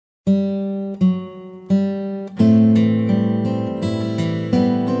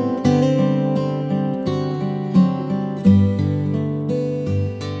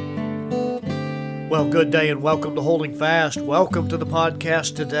good day and welcome to Holding Fast. Welcome to the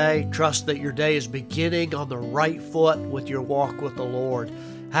podcast today. Trust that your day is beginning on the right foot with your walk with the Lord.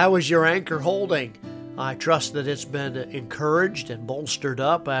 How is your anchor holding? I trust that it's been encouraged and bolstered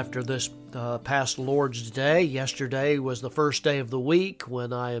up after this past Lord's Day. Yesterday was the first day of the week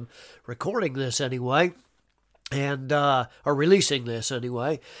when I am recording this anyway, or releasing this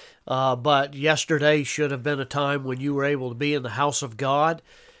anyway. But yesterday should have been a time when you were able to be in the house of God.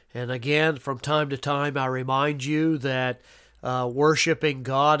 And again, from time to time, I remind you that worshiping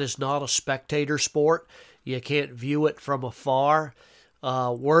God is not a spectator sport. You can't view it from afar.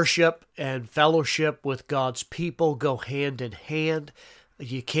 Worship and fellowship with God's people go hand in hand.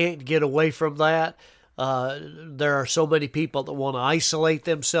 You can't get away from that. There are so many people that want to isolate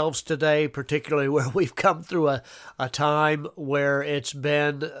themselves today, particularly where we've come through a time where it's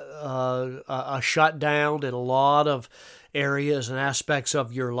been a shutdown in a lot of areas and aspects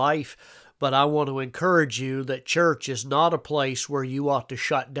of your life. But I want to encourage you that church is not a place where you ought to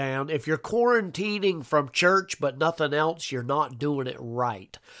shut down. If you're quarantining from church but nothing else, you're not doing it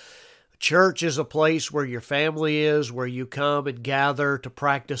right. Church is a place where your family is, where you come and gather to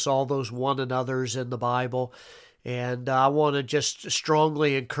practice all those one another's in the Bible. And I want to just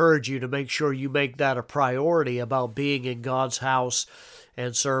strongly encourage you to make sure you make that a priority about being in God's house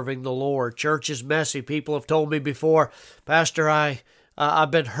and serving the Lord. Church is messy. People have told me before, Pastor,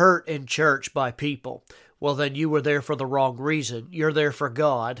 I've been hurt in church by people. Well, then you were there for the wrong reason. You're there for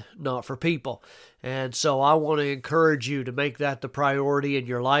God, not for people. And so I want to encourage you to make that the priority in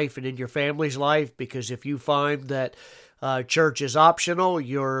your life and in your family's life, because if you find that church is optional,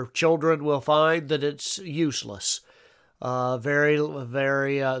 your children will find that it's useless. Very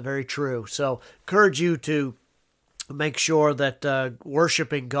true. So encourage you to make sure that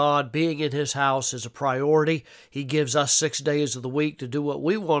worshiping God, being in His house is a priority. He gives us 6 days of the week to do what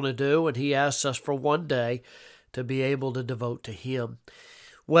we want to do, and He asks us for one day to be able to devote to Him.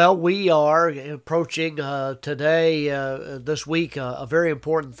 Well, we are approaching this week, a very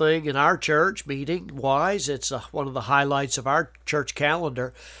important thing in our church, meeting-wise. It's one of the highlights of our church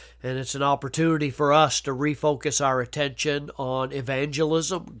calendar, and it's an opportunity for us to refocus our attention on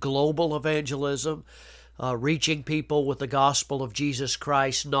evangelism, global evangelism, reaching people with the gospel of Jesus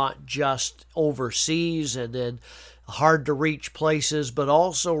Christ, not just overseas and in hard-to-reach places, but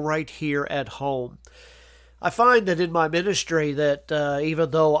also right here at home. I find that in my ministry that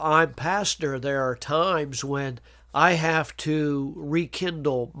even though I'm pastor, there are times when I have to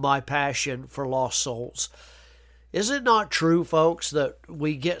rekindle my passion for lost souls. Is it not true, folks, that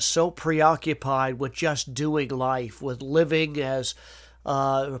we get so preoccupied with just doing life, with living as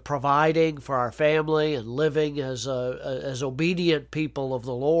providing for our family and living as obedient people of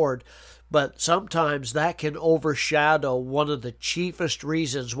the Lord, but sometimes that can overshadow one of the chiefest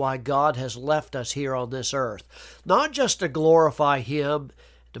reasons why God has left us here on this earth. Not just to glorify Him,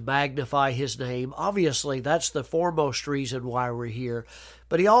 to magnify His name. Obviously, that's the foremost reason why we're here.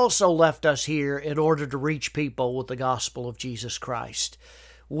 But He also left us here in order to reach people with the gospel of Jesus Christ.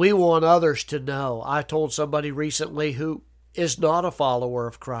 We want others to know. I told somebody recently who is not a follower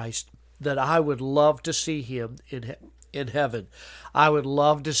of Christ that I would love to see him in heaven. I would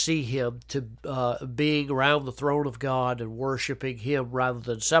love to see him to being around the throne of God and worshiping Him rather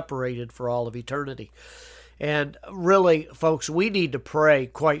than separated for all of eternity. And really, folks, we need to pray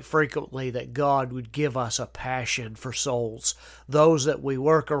quite frequently that God would give us a passion for souls, those that we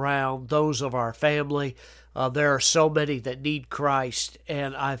work around, those of our family. There are so many that need Christ,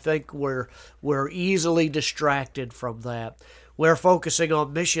 and I think we're easily distracted from that. We're focusing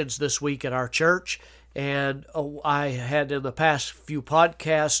on missions this week at our church, and I had in the past few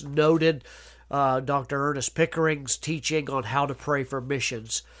podcasts noted Dr. Ernest Pickering's teaching on how to pray for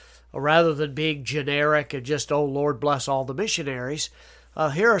missions. Rather than being generic and just, oh, Lord, bless all the missionaries,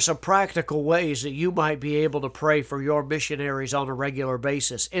 here are some practical ways that you might be able to pray for your missionaries on a regular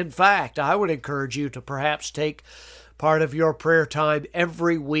basis. In fact, I would encourage you to perhaps take part of your prayer time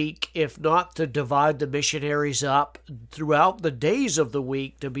every week, if not to divide the missionaries up throughout the days of the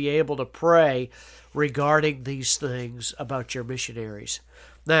week to be able to pray regarding these things about your missionaries.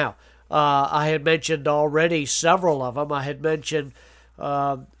 Now, I had mentioned already several of them. I had mentioned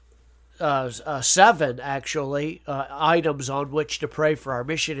 7, actually, items on which to pray for our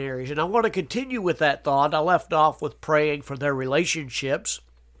missionaries. And I want to continue with that thought. I left off with praying for their relationships,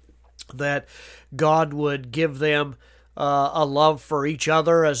 that God would give them a love for each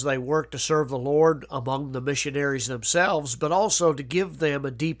other as they work to serve the Lord among the missionaries themselves, but also to give them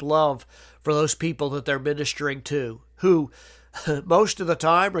a deep love for those people that they're ministering to, who most of the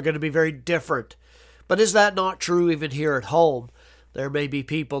time are going to be very different. But is that not true even here at home? There may be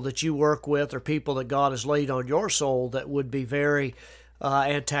people that you work with or people that God has laid on your soul that would be very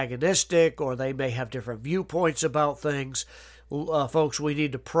antagonistic, or they may have different viewpoints about things. Folks, we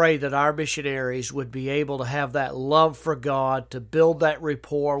need to pray that our missionaries would be able to have that love for God, to build that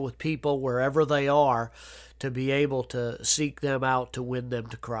rapport with people wherever they are, to be able to seek them out to win them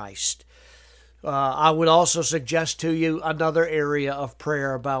to Christ. I would also suggest to you another area of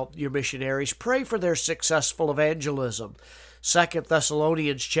prayer about your missionaries. Pray for their successful evangelism. 2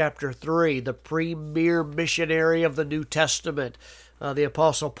 Thessalonians chapter 3, the premier missionary of the New Testament, the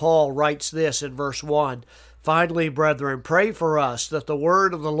Apostle Paul writes this in verse 1, "Finally, brethren, pray for us, that the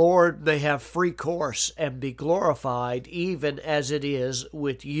word of the Lord may have free course and be glorified, even as it is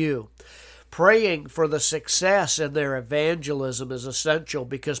with you." Praying for the success in their evangelism is essential,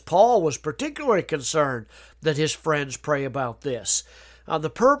 because Paul was particularly concerned that his friends pray about this. The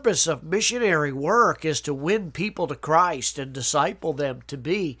purpose of missionary work is to win people to Christ and disciple them to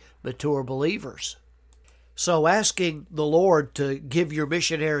be mature believers. So asking the Lord to give your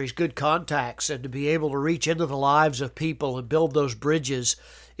missionaries good contacts and to be able to reach into the lives of people and build those bridges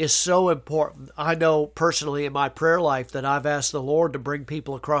is so important. I know personally in my prayer life that I've asked the Lord to bring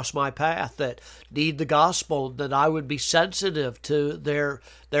people across my path that need the gospel, that I would be sensitive to their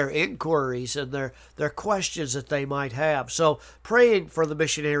inquiries and their questions that they might have. So praying for the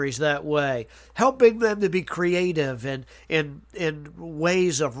missionaries that way, helping them to be creative and in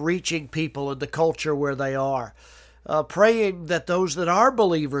ways of reaching people in the culture where they are. Praying that those that are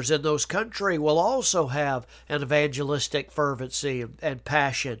believers in those countries will also have an evangelistic fervency and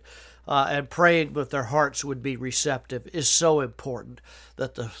passion, and praying that their hearts would be receptive is so important,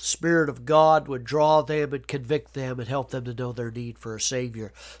 that the Spirit of God would draw them and convict them and help them to know their need for a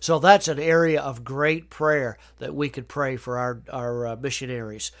Savior. So that's an area of great prayer that we could pray for our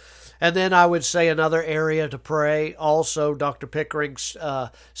missionaries. And then I would say another area to pray also, Dr. Pickering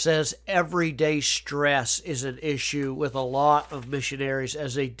says everyday stress is an issue with a lot of missionaries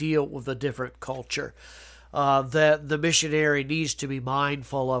as they deal with a different culture. That the missionary needs to be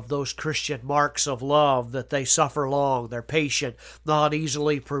mindful of those Christian marks of love, that they suffer long, they're patient, not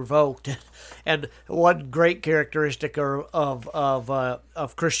easily provoked. And one great characteristic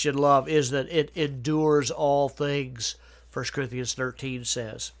of Christian love is that it endures all things, 1 Corinthians 13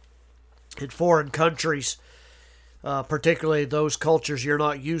 says. In foreign countries, particularly those cultures you're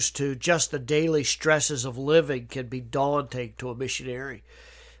not used to, just the daily stresses of living can be daunting to a missionary.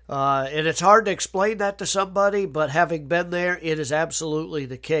 And it's hard to explain that to somebody, but having been there, it is absolutely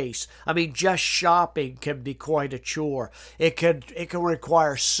the case. I mean, just shopping can be quite a chore. It can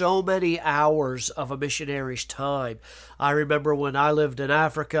require so many hours of a missionary's time. I remember when I lived in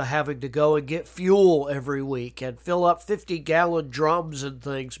Africa having to go and get fuel every week and fill up 50-gallon drums and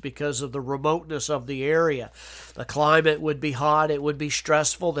things because of the remoteness of the area. The climate would be hot, it would be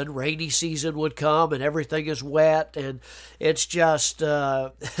stressful, then rainy season would come and everything is wet, and it's just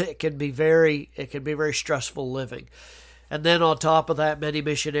it can be very stressful living. And then on top of that, many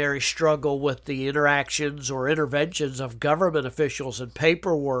missionaries struggle with the interactions or interventions of government officials and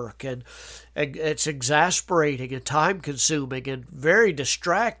paperwork, and it's exasperating and time-consuming and very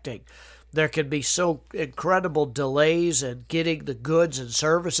distracting. There can be so incredible delays in getting the goods and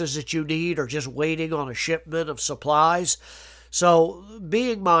services that you need, or just waiting on a shipment of supplies. So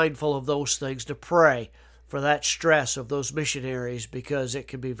being mindful of those things, to pray for that stress of those missionaries, because it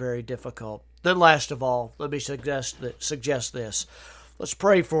can be very difficult. Then last of all, let me suggest this. Let's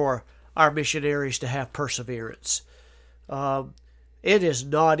pray for our missionaries to have perseverance. It is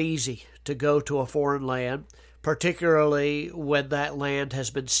not easy to go to a foreign land, particularly when that land has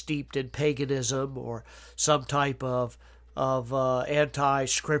been steeped in paganism or some type of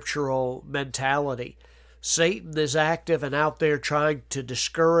anti-scriptural mentality. Satan is active and out there trying to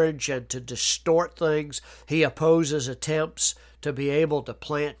discourage and to distort things. He opposes attempts to be able to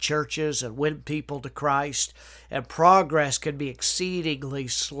plant churches and win people to Christ, and progress can be exceedingly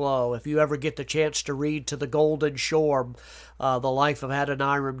slow. If you ever get the chance to read To the Golden Shore, the life of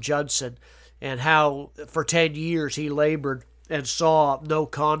Adoniram Judson, and how for 10 years he labored and saw no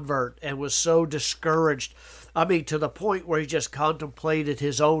convert and was so discouraged, I mean, to the point where he just contemplated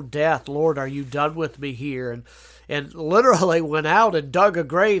his own death. Lord, are you done with me here? And literally went out and dug a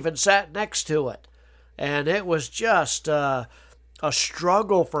grave and sat next to it. And it was just a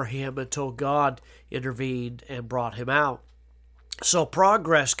struggle for him until God intervened and brought him out. So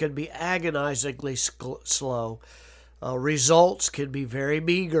progress can be agonizingly slow. Results can be very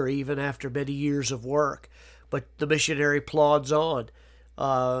meager even after many years of work. But the missionary plods on.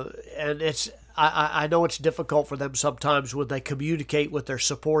 And I know it's difficult for them sometimes when they communicate with their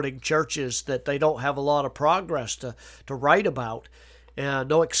supporting churches that they don't have a lot of progress to write about, and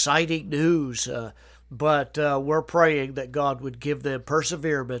no exciting news. But we're praying that God would give them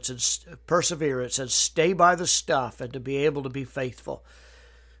perseverance and stay by the stuff and to be able to be faithful.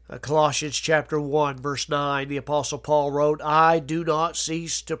 Colossians chapter 1, verse 9, the Apostle Paul wrote, I do not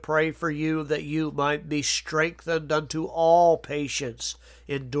cease to pray for you that you might be strengthened unto all patience,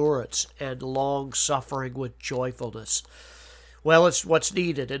 endurance, and long-suffering with joyfulness. Well, it's what's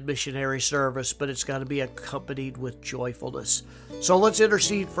needed in missionary service, but it's got to be accompanied with joyfulness. So let's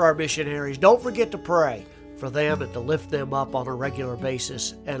intercede for our missionaries. Don't forget to pray for them and to lift them up on a regular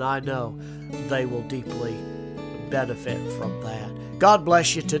basis, and I know they will deeply benefit from that. God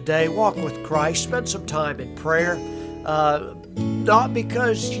bless you today. Walk with Christ. Spend some time in prayer, not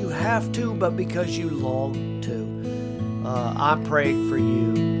because you have to, but because you long to. I'm praying for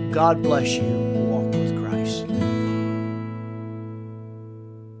you. God bless you.